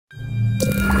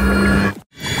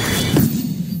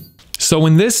So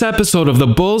in this episode of the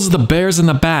Bulls, the Bears, and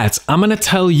the Bats, I'm going to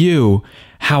tell you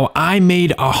how I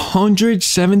made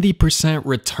 170%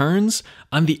 returns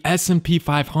on the S&P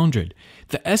 500.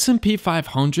 The S&P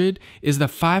 500 is the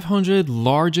 500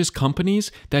 largest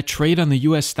companies that trade on the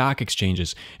US stock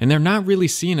exchanges, and they're not really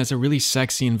seen as a really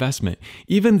sexy investment,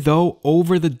 even though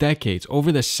over the decades,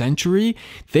 over the century,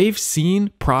 they've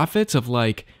seen profits of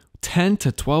like 10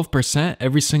 to 12%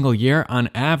 every single year on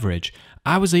average.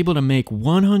 I was able to make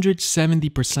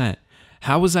 170%.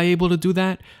 How was I able to do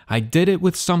that? I did it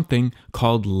with something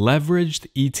called leveraged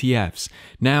ETFs.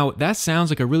 Now, that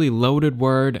sounds like a really loaded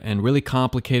word and really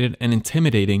complicated and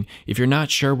intimidating if you're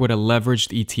not sure what a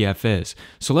leveraged ETF is.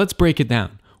 So let's break it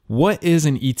down. What is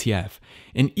an ETF?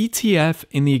 An ETF,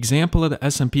 in the example of the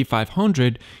S&P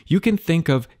 500, you can think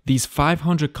of these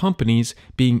 500 companies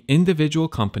being individual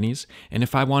companies, and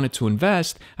if I wanted to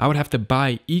invest, I would have to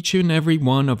buy each and every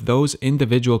one of those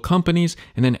individual companies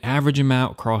and then average them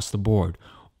out across the board.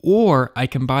 Or I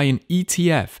can buy an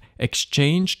ETF,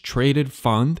 exchange traded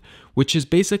fund, which is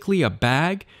basically a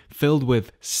bag filled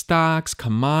with stocks,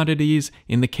 commodities.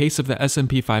 In the case of the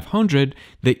S&P 500,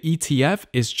 the ETF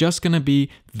is just going to be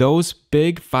those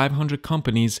big 500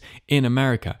 companies in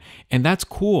America. And that's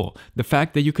cool. The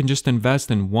fact that you can just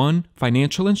invest in one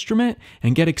financial instrument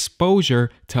and get exposure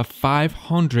to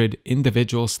 500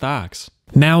 individual stocks.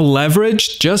 Now,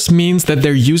 leverage just means that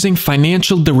they're using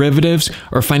financial derivatives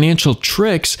or financial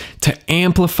tricks to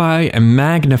amplify and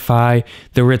magnify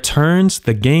the returns,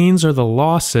 the gains, or the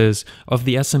losses of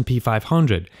the S&P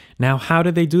 500. Now, how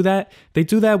do they do that? They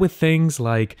do that with things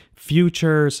like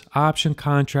futures, option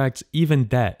contracts, even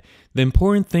debt. The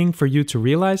important thing for you to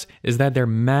realize is that they're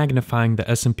magnifying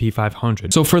the S&P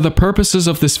 500. So for the purposes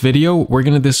of this video, we're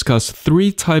going to discuss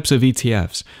three types of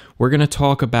ETFs. We're going to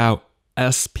talk about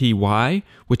SPY,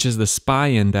 which is the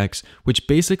SPY index, which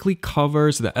basically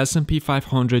covers the S&P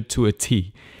 500 to a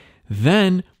T.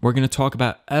 Then we're going to talk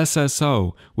about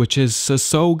SSO, which is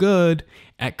so good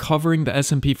at covering the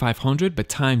S&P 500 but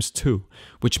times 2,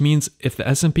 which means if the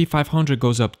S&P 500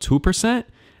 goes up 2%,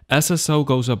 SSO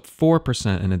goes up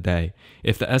 4% in a day.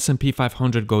 If the S&P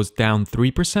 500 goes down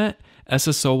 3%,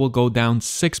 SSO will go down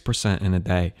 6% in a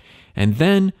day. And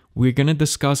then we're going to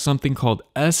discuss something called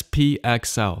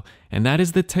SPXL, and that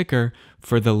is the ticker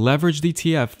for the leveraged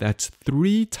ETF that's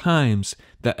 3 times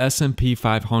the S&P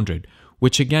 500,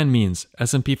 which again means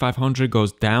S&P 500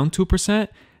 goes down 2%,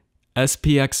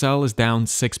 SPXL is down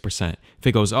 6%. If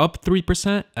it goes up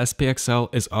 3%,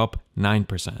 SPXL is up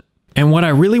 9%. And what I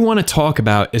really want to talk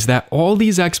about is that all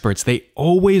these experts, they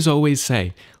always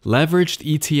say leveraged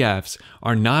ETFs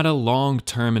are not a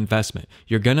long-term investment.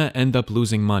 You're going to end up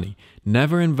losing money.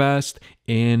 Never invest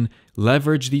in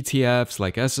leveraged ETFs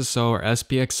like SSO or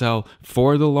SPXL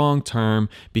for the long term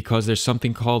because there's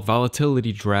something called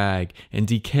volatility drag and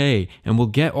decay, and we'll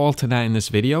get all to that in this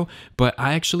video, but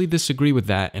I actually disagree with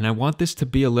that, and I want this to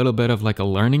be a little bit of like a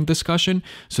learning discussion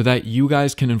so that you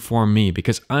guys can inform me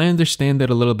because I understand it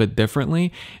a little bit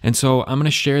differently, and so I'm going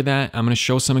to share that, I'm going to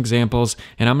show some examples,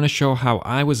 and I'm going to show how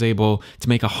I was able to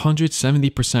make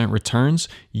 170% returns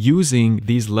using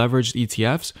these leveraged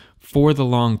ETFs for the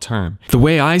long term. The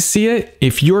way I see it,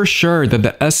 if you're sure that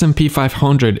the S&P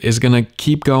 500 is going to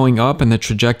keep going up and the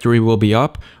trajectory will be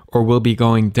up or will be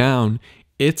going down,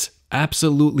 it's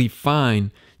absolutely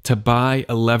fine to buy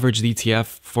a leveraged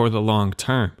ETF for the long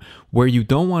term. Where you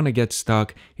don't want to get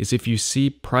stuck is if you see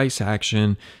price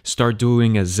action start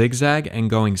doing a zigzag and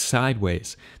going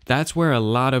sideways. That's where a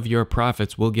lot of your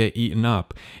profits will get eaten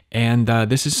up. And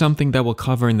this is something that we'll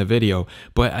cover in the video.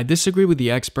 But I disagree with the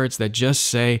experts that just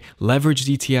say leveraged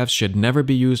ETFs should never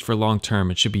be used for long term.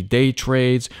 It should be day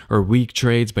trades or week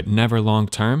trades, but never long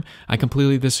term. I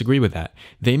completely disagree with that.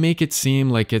 They make it seem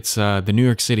like it's the New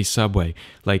York City subway.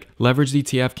 Like leveraged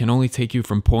ETF can only take you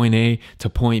from point A to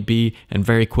point B and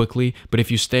very quickly. But if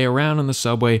you stay around on the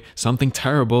subway, something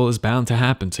terrible is bound to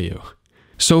happen to you.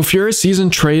 So if you're a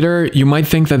seasoned trader, you might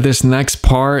think that this next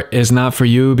part is not for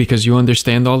you because you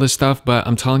understand all this stuff, but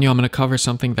I'm telling you, I'm going to cover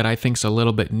something that I think is a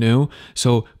little bit new.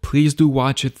 So please do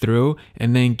watch it through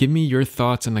and then give me your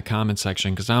thoughts in the comment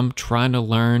section because I'm trying to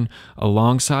learn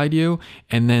alongside you.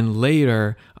 And then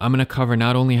later, I'm going to cover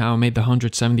not only how I made the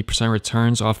 170%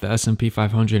 returns off the S&P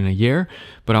 500 in a year,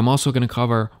 but I'm also going to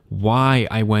cover why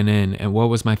I went in and what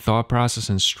was my thought process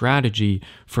and strategy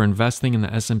for investing in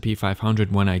the S&P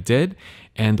 500 when I did,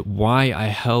 and why I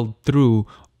held through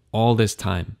all this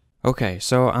time. Okay,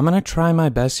 so I'm going to try my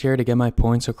best here to get my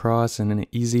points across in an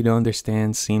easy to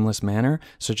understand, seamless manner,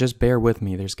 so just bear with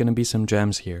me. There's going to be some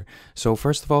gems here. So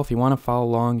first of all, if you want to follow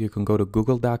along, you can go to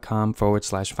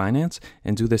google.com/finance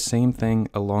and do the same thing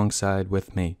alongside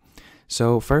with me.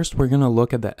 So first we're going to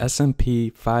look at the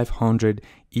S&P 500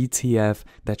 ETF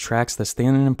that tracks the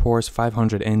Standard & Poor's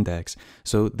 500 index.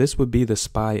 So this would be the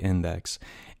SPY index.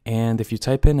 And if you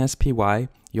type in SPY,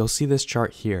 you'll see this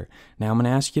chart here. Now I'm going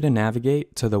to ask you to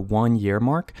navigate to the 1 year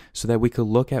mark so that we could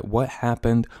look at what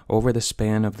happened over the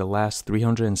span of the last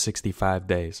 365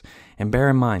 days. And bear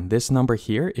in mind, this number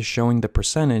here is showing the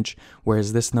percentage,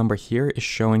 whereas this number here is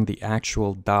showing the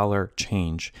actual dollar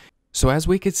change. So as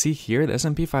we could see here, the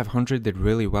S&P 500 did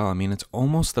really well. I mean, it's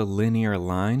almost a linear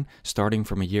line starting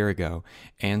from a year ago.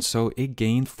 And so it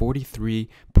gained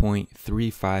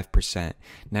 43.35%.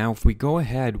 Now, if we go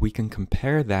ahead, we can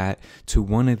compare that to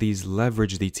one of these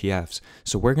leveraged ETFs.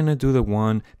 So we're going to do the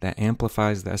one that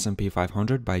amplifies the S&P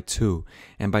 500 by 2.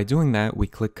 And by doing that, we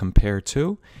click compare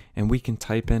to, and we can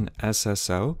type in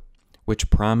SSO, which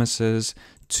promises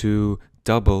to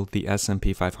double the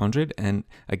S&P 500. And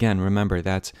again, remember,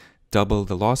 that's double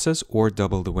the losses or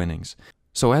double the winnings.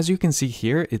 So as you can see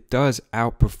here, it does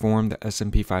outperform the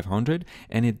S&P 500,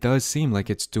 and it does seem like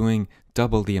it's doing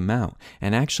double the amount.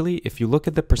 And actually, if you look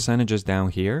at the percentages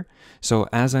down here, so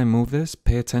as I move this,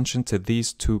 pay attention to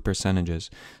these two percentages.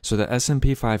 So the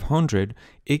S&P 500,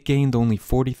 it gained only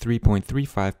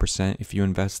 43.35% if you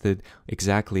invested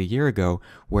exactly a year ago,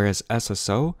 whereas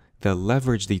SSO, the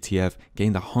leveraged ETF,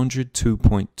 gained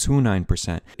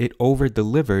 102.29%. It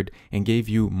over-delivered and gave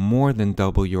you more than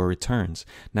double your returns.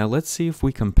 Now let's see if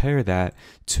we compare that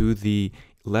to the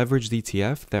leveraged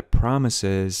ETF that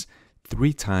promises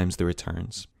 3 times the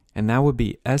returns. And that would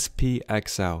be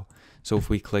SPXL. So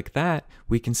if we click that,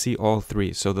 we can see all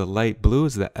three. So the light blue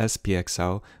is the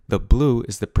SPXL, the blue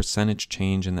is the percentage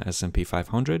change in the S&P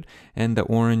 500, and the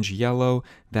orange yellow,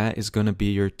 that is going to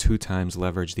be your 2 times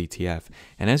leveraged ETF.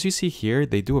 And as you see here,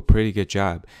 they do a pretty good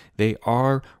job. They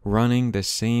are running the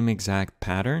same exact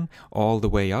pattern all the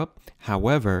way up.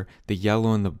 However, the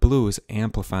yellow and the blue is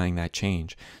amplifying that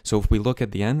change. So if we look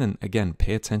at the end, and again,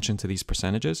 pay attention to these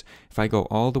percentages, if I go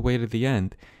all the way to the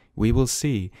end, we will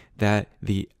see that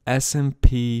the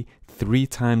S&P 3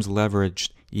 times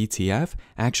leveraged ETF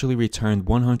actually returned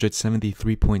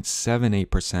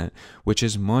 173.78%, which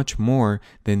is much more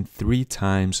than 3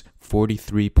 times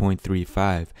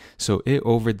 43.35. So it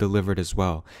over-delivered as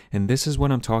well. And this is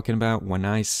what I'm talking about when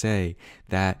I say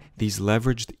that these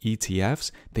leveraged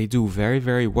ETFs, they do very,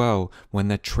 very well when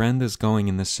the trend is going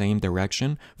in the same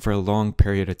direction for a long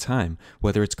period of time,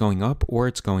 whether it's going up or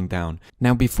it's going down.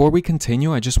 Now, before we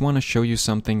continue, I just want to show you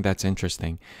something that's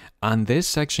interesting. On this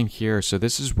section here, so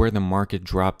this is where the market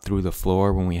dropped through the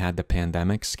floor when we had the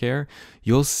pandemic scare,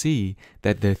 you'll see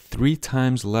that the 3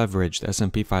 times leveraged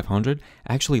S&P 500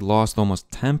 actually lost almost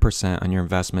 10% on your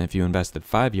investment if you invested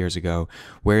 5 years ago,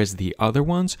 whereas the other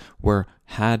ones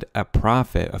had a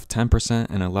profit of 10%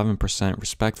 and 11%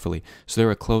 respectively. So they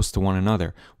were close to one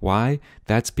another. Why?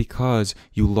 That's because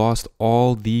you lost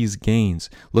all these gains.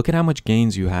 Look at how much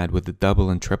gains you had with the double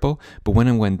and triple, but when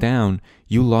it went down,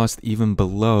 you lost even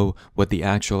below what the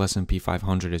actual S&P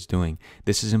 500 is doing.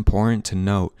 This is important to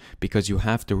note because you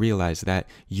have to realize that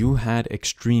you had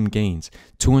extreme gains,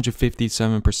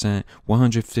 257%,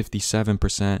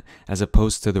 157%, as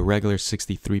opposed to the regular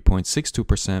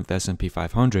 63.62% of the S&P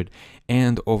 500.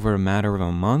 And over a matter of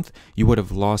a month, you would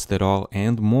have lost it all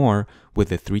and more with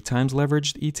the 3 times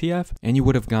leveraged ETF, and you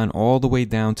would have gone all the way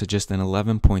down to just an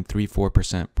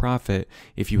 11.34% profit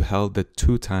if you held the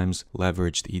 2 times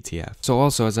leveraged ETF. So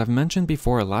also, as I've mentioned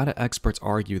before, a lot of experts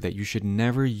argue that you should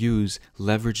never use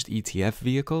leveraged ETF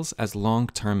vehicles as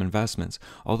long-term investments,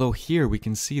 although here we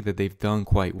can see that they've done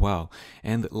quite well.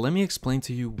 And let me explain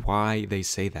to you why they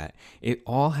say that. It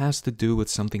all has to do with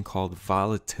something called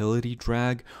volatility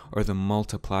drag, or the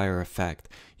multiplier effect.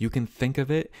 You can think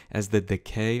of it as the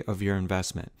decay of your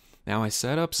investment. Now, I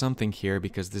set up something here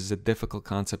because this is a difficult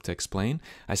concept to explain.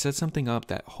 I set something up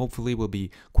that hopefully will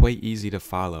be quite easy to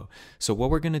follow. So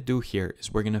what we're going to do here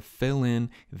is we're going to fill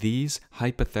in these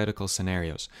hypothetical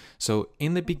scenarios. So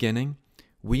in the beginning,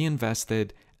 we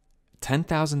invested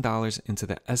 $10,000 into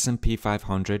the S&P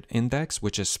 500 index,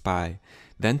 which is SPY,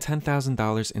 then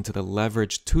 $10,000 into the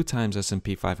leveraged 2 times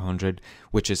S&P 500,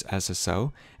 which is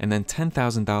SSO, and then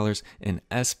 $10,000 in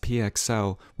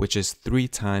SPXL, which is 3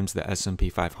 times the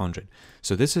S&P 500.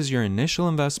 So this is your initial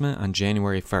investment on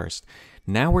January 1st.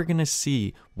 Now we're going to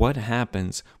see what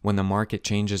happens when the market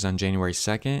changes on January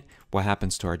 2nd, what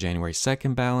happens to our January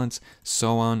 2nd balance,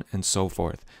 so on and so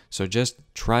forth. So just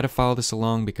try to follow this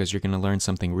along because you're going to learn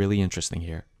something really interesting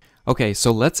here. Okay,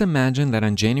 so let's imagine that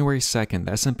on January 2nd,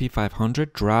 the S&P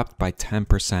 500 dropped by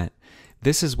 10%.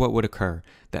 this is what would occur.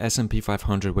 The S&P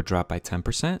 500 would drop by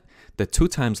 10%, the 2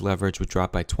 times leverage would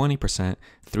drop by 20%,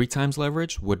 3 times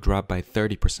leverage would drop by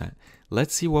 30%.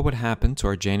 Let's see what would happen to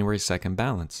our January 2nd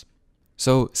balance.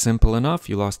 So simple enough,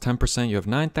 you lost 10%, you have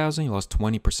 9,000, you lost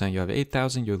 20%, you have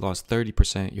 8,000, you lost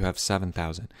 30%, you have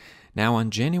 7,000. Now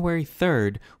on January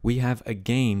 3rd, we have a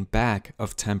gain back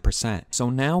of 10%. So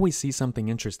now we see something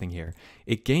interesting here.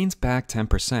 It gains back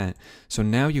 10%, so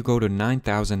now you go to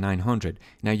 9,900.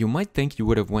 Now you might think you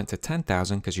would have went to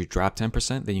 10,000 because you dropped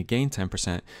 10%, then you gained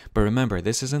 10%. But remember,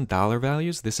 this isn't dollar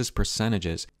values, this is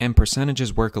percentages. And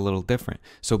percentages work a little different.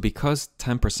 So because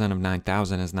 10% of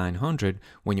 9,000 is 900,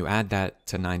 when you add that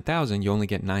to 9,000, you only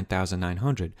get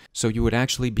 9,900. So you would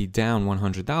actually be down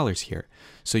 $100 here.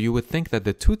 So you would think that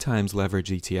the 2 times leverage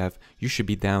ETF, you should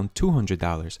be down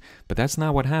 $200. But that's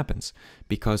not what happens,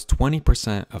 because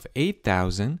 20% of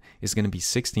 8,000 is going to be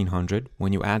 1,600.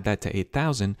 When you add that to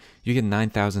 8,000, you get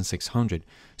 9,600.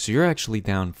 So you're actually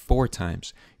down 4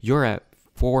 times. You're at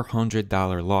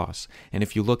 $400 loss. And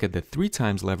if you look at the 3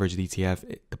 times leveraged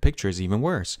ETF, the picture is even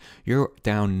worse. You're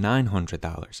down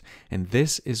 $900. And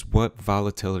this is what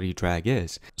volatility drag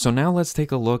is. So now let's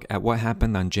take a look at what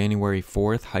happened on January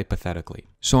 4th, hypothetically.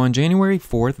 So on January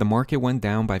 4th, the market went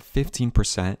down by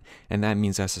 15%, and that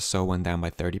means SSO went down by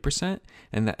 30%,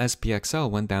 and the SPXL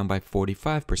went down by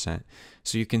 45%.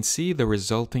 So you can see the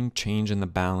resulting change in the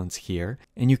balance here,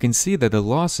 and you can see that the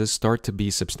losses start to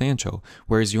be substantial,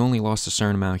 whereas you only lost a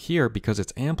certain amount here because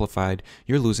it's amplified,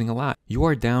 you're losing a lot. You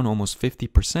are down almost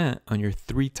 50% on your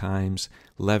 3 times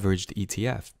leveraged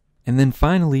ETF. And then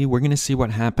finally, we're going to see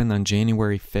what happened on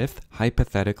January 5th,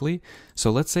 hypothetically. So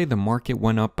let's say the market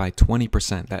went up by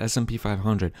 20%, the S&P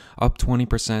 500 up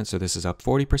 20%, so this is up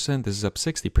 40%, this is up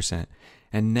 60%.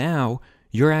 And now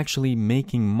you're actually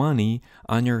making money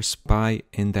on your SPY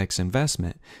index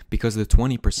investment because the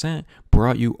 20%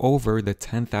 brought you over the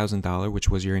 $10,000, which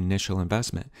was your initial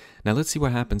investment. Now let's see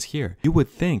what happens here. You would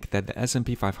think that the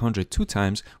S&P 500 2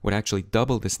 times would actually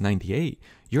double this 98.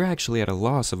 You're actually at a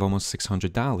loss of almost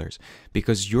 $600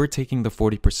 because you're taking the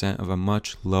 40% of a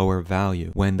much lower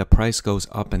value. When the price goes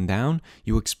up and down,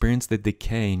 you experience the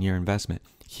decay in your investment.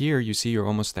 Here you see you're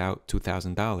almost out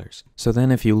 $2,000. So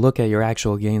then if you look at your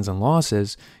actual gains and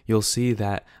losses, you'll see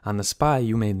that on the SPY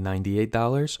you made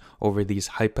 $98 over these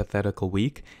hypothetical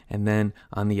week, and then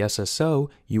on the SSO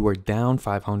you were down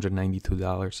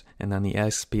 $592, and on the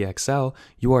SPXL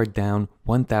you are down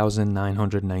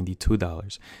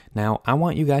 $1,992. Now I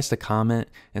want you guys to comment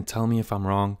and tell me if I'm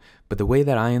wrong, but the way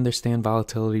that I understand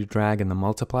volatility drag and the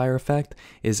multiplier effect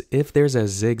is if there's a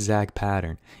zigzag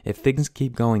pattern, if things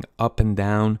keep going up and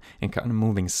down and kind of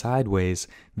moving sideways,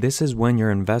 this is when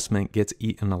your investment gets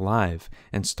eaten alive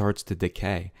and starts to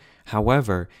decay.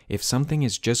 However, if something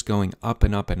is just going up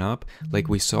and up and up, like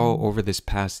we saw over this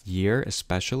past year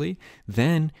especially,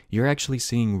 then you're actually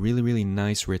seeing really, really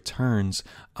nice returns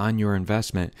on your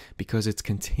investment because it's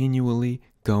continually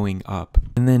going up.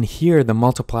 And then here the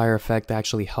multiplier effect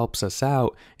actually helps us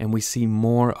out, and we see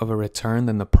more of a return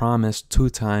than the promised 2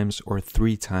 times or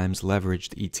 3 times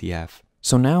leveraged ETF.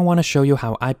 So now I want to show you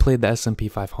how I played the S&P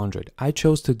 500. I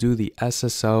chose to do the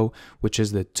SSO, which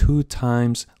is the 2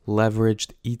 times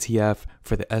leveraged ETF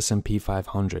for the S&P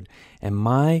 500. And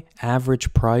my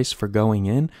average price for going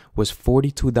in was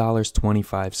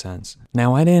 $42.25.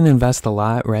 Now I didn't invest a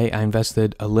lot, right? I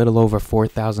invested a little over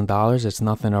 $4,000. It's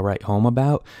nothing to write home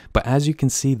about. But as you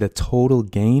can see, the total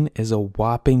gain is a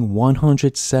whopping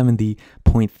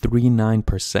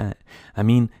 170.39%. I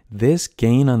mean, this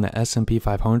gain on the S&P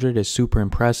 500 is super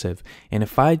impressive. And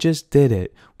if I just did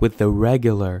it with the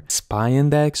regular SPY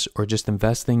index or just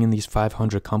investing in these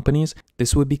 500 companies,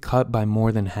 this would be cut by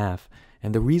more than half.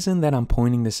 And the reason that I'm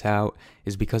pointing this out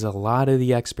is because a lot of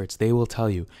the experts, they will tell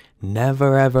you,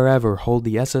 never, ever, ever hold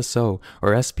the SSO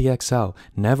or SPXL.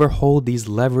 Never hold these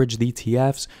leveraged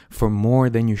ETFs for more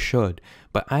than you should.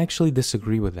 But I actually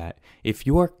disagree with that. If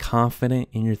you are confident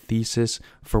in your thesis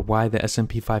for why the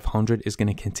S&P 500 is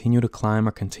going to continue to climb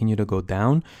or continue to go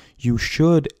down, you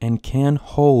should and can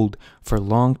hold for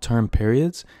long-term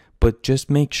periods. But just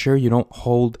make sure you don't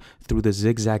hold through the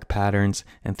zigzag patterns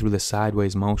and through the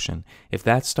sideways motion. If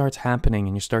that starts happening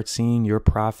and you start seeing your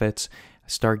profits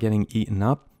start getting eaten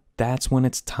up, that's when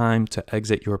it's time to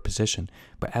exit your position.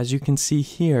 But as you can see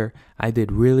here, I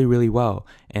did really, really well.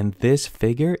 And this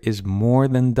figure is more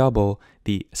than double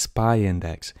the SPY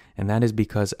index. And that is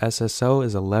because SSO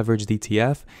is a leveraged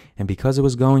ETF. And because it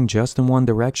was going just in one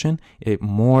direction, it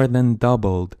more than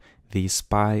doubled the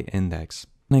SPY index.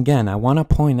 And again, I want to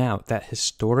point out that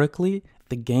historically,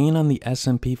 the gain on the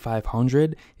S&P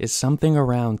 500 is something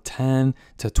around 10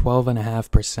 to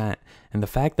 12.5%. And the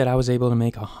fact that I was able to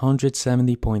make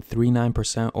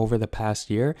 170.39% over the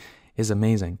past year is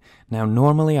amazing. Now,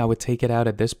 normally I would take it out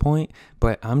at this point,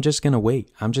 but I'm just going to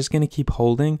wait. I'm just going to keep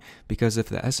holding, because if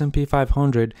the S&P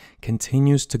 500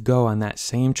 continues to go on that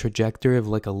same trajectory of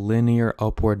like a linear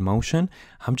upward motion,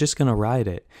 I'm just going to ride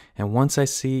it. And once I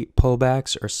see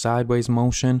pullbacks or sideways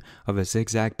motion of a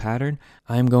zigzag pattern,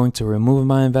 I'm going to remove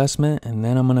my investment, and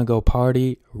then I'm going to go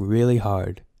party really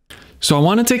hard. So I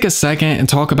want to take a second and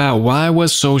talk about why I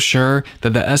was so sure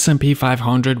that the S&P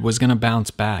 500 was going to bounce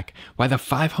back, why the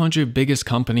 500 biggest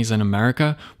companies in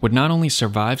America would not only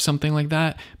survive something like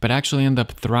that, but actually end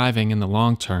up thriving in the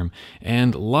long term.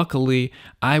 And luckily,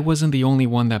 I wasn't the only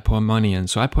one that put money in.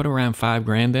 So I put around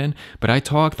 $5,000 in, but I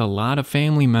talked a lot of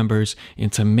family members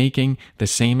into making the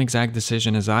same exact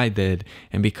decision as I did.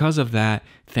 And because of that,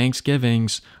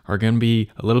 Thanksgivings are going to be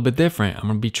a little bit different. I'm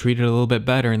going to be treated a little bit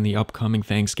better in the upcoming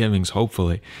Thanksgivings,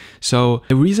 hopefully. So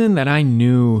the reason that I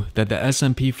knew that the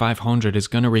S&P 500 is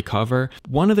going to recover,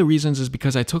 one of the reasons is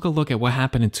because I took a look at what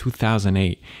happened in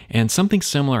 2008, and something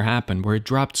similar happened where it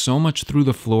dropped so much through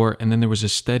the floor and then there was a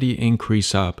steady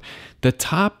increase up. The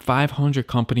top 500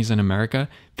 companies in America,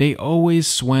 they always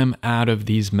swim out of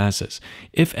these messes.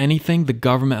 If anything, the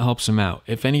government helps them out.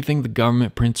 If anything, the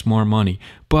government prints more money.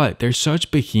 But they're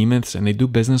such behemoths and they do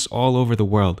business all over the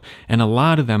world. And a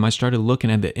lot of them, I started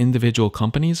looking at the individual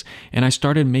companies and I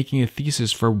started making a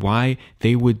thesis for why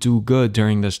they would do good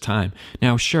during this time.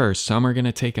 Now, sure, some are going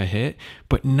to take a hit,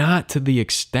 but not to the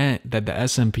extent that the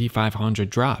S&P 500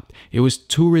 dropped. It was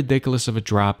too ridiculous of a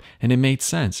drop, and it made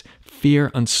sense.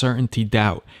 Fear, uncertainty,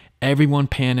 doubt. Everyone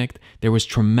panicked. There was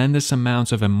tremendous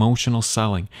amounts of emotional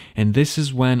selling. And this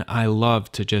is when I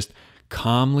love to just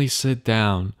calmly sit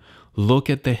down, look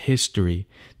at the history,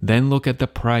 then look at the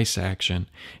price action,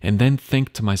 and then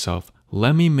think to myself,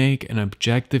 let me make an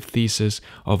objective thesis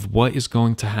of what is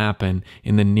going to happen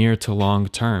in the near to long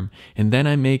term. And then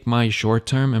I make my short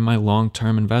term and my long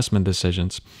term investment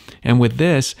decisions. And with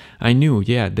this, I knew,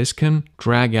 yeah, this can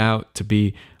drag out to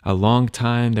be a long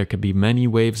time. There could be many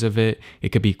waves of it. It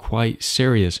could be quite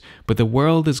serious, but the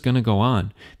world is going to go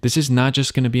on. This is not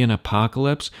just going to be an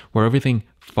apocalypse where everything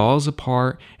falls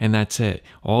apart and that's it.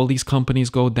 All these companies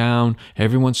go down,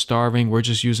 everyone's starving, we're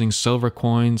just using silver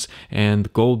coins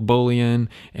and gold bullion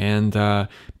and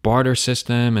barter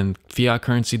system, and fiat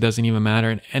currency doesn't even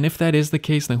matter. And if that is the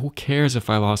case, then who cares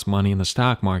if I lost money in the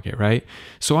stock market, right?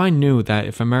 So I knew that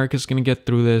if America's going to get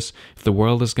through this, if the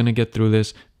world is going to get through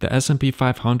this, the S&P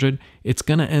 500, it's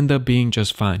going to end up being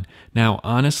just fine. Now,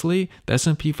 honestly, the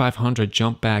S&P 500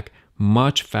 jumped back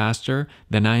much faster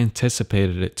than I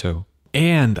anticipated it to.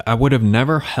 And I would have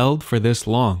never held for this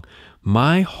long.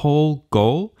 My whole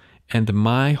goal and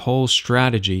my whole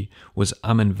strategy was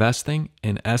I'm investing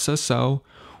in SSO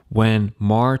when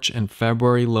March and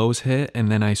February lows hit, and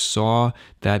then I saw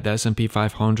that the S&P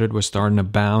 500 was starting to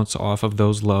bounce off of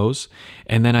those lows.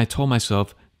 And then I told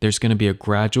myself, there's going to be a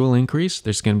gradual increase.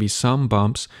 There's going to be some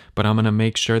bumps, but I'm going to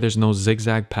make sure there's no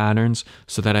zigzag patterns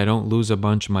so that I don't lose a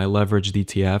bunch of my leveraged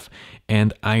ETF.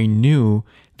 And I knew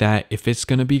that if it's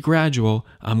going to be gradual,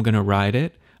 I'm going to ride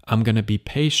it. I'm going to be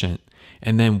patient.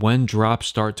 And then when drops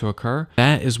start to occur,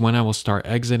 that is when I will start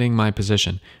exiting my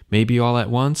position. Maybe all at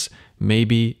once,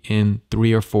 maybe in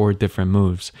 3 or 4 different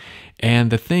moves.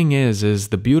 And the thing is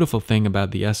the beautiful thing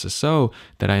about the SSO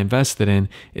that I invested in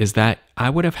is that I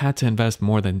would have had to invest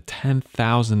more than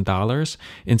 $10,000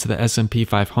 into the S&P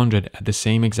 500 at the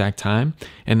same exact time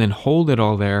and then hold it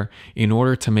all there in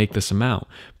order to make this amount.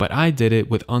 But I did it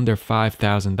with under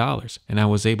 $5,000, and I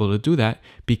was able to do that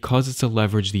because it's a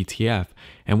leveraged ETF.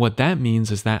 And what that means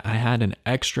is that I had an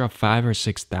extra $5,000 or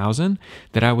 $6,000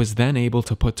 that I was then able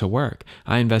to put to work.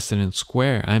 I invested in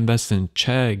Square, I invested in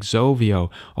Chegg, Zovio,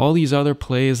 all these other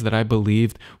plays that I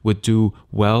believed would do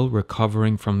well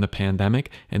recovering from the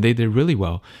pandemic, and they did really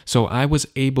well. So I was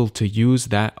able to use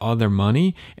that other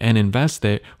money and invest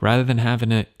it rather than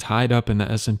having it tied up in the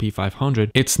S&P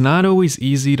 500. It's not always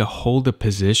easy to hold a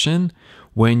position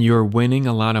when you're winning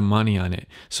a lot of money on it.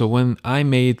 So when I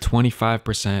made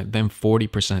 25%, then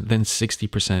 40%, then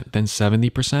 60%, then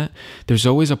 70%, there's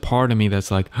always a part of me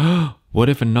that's like, oh, what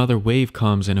if another wave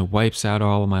comes and it wipes out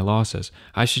all of my losses?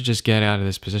 I should just get out of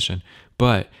this position.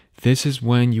 But this is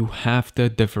when you have to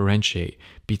differentiate,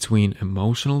 between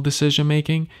emotional decision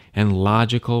making and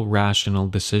logical, rational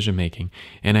decision making.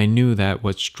 And I knew that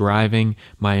what's driving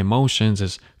my emotions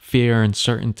is fear,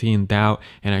 uncertainty, and doubt.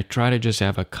 And I try to just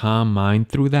have a calm mind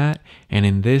through that. And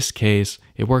in this case,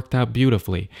 it worked out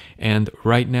beautifully. And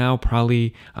right now,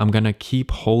 probably I'm going to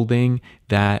keep holding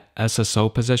that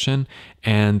SSO position.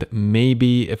 And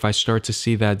maybe if I start to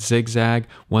see that zigzag,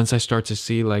 once I start to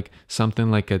see like something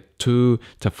like a 2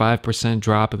 to 5%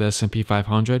 drop of the S&P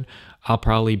 500, I'll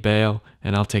probably bail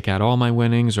and I'll take out all my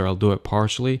winnings, or I'll do it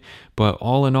partially. But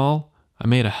all in all, I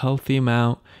made a healthy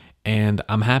amount and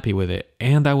I'm happy with it.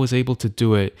 And I was able to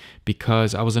do it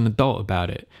because I was an adult about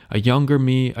it. A younger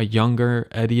me, a younger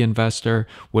Eddie investor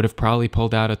would have probably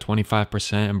pulled out a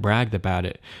 25% and bragged about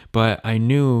it. But I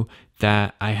knew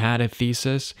that I had a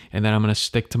thesis and that I'm going to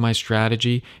stick to my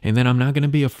strategy, and then I'm not going to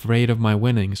be afraid of my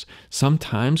winnings.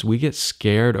 Sometimes we get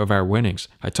scared of our winnings.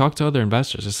 I talk to other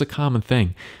investors. It's a common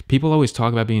thing. People always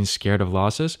talk about being scared of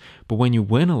losses, but when you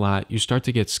win a lot, you start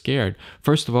to get scared.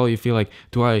 First of all, you feel like,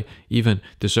 do I even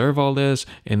deserve all this?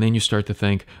 And then you start to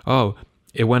think, oh,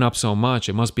 it went up so much,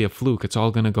 it must be a fluke. It's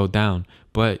all going to go down.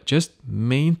 But just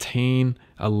maintain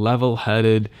a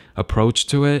level-headed approach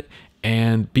to it,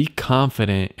 and be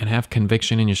confident and have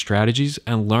conviction in your strategies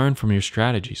and learn from your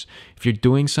strategies. If you're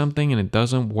doing something and it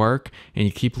doesn't work and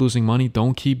you keep losing money,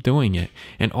 don't keep doing it.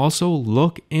 And also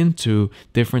look into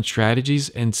different strategies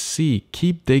and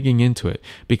keep digging into it.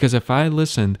 Because if I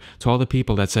listened to all the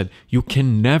people that said, you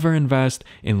can never invest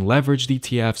in leveraged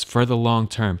ETFs for the long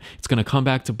term, it's going to come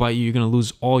back to bite you, you're going to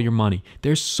lose all your money.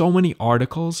 There's so many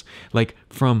articles like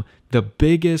from the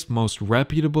biggest, most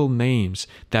reputable names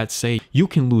that say you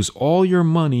can lose all your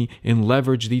money in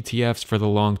leveraged ETFs for the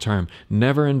long term.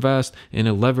 Never invest in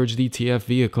a leveraged ETF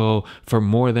vehicle for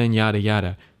more than yada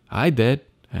yada. I did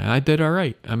all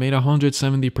right. I made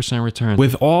 170% return.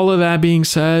 With all of that being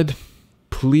said,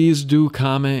 please do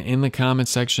comment in the comment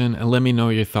section and let me know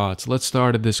your thoughts. Let's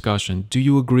start a discussion. Do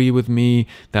you agree with me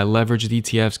that leveraged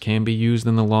ETFs can be used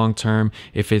in the long term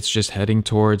if it's just heading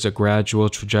towards a gradual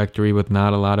trajectory with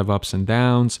not a lot of ups and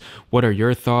downs? What are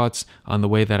your thoughts on the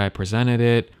way that I presented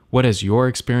it? What has your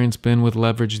experience been with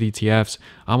leveraged ETFs?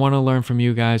 I want to learn from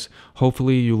you guys.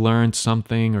 Hopefully you learned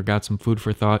something or got some food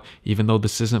for thought, even though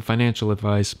this isn't financial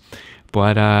advice.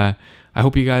 But I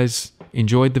hope you guys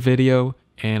enjoyed the video,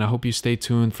 and I hope you stay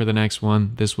tuned for the next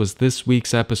one. This was this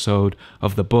week's episode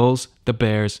of the Bulls, the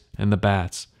Bears, and the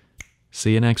Bats.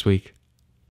 See you next week.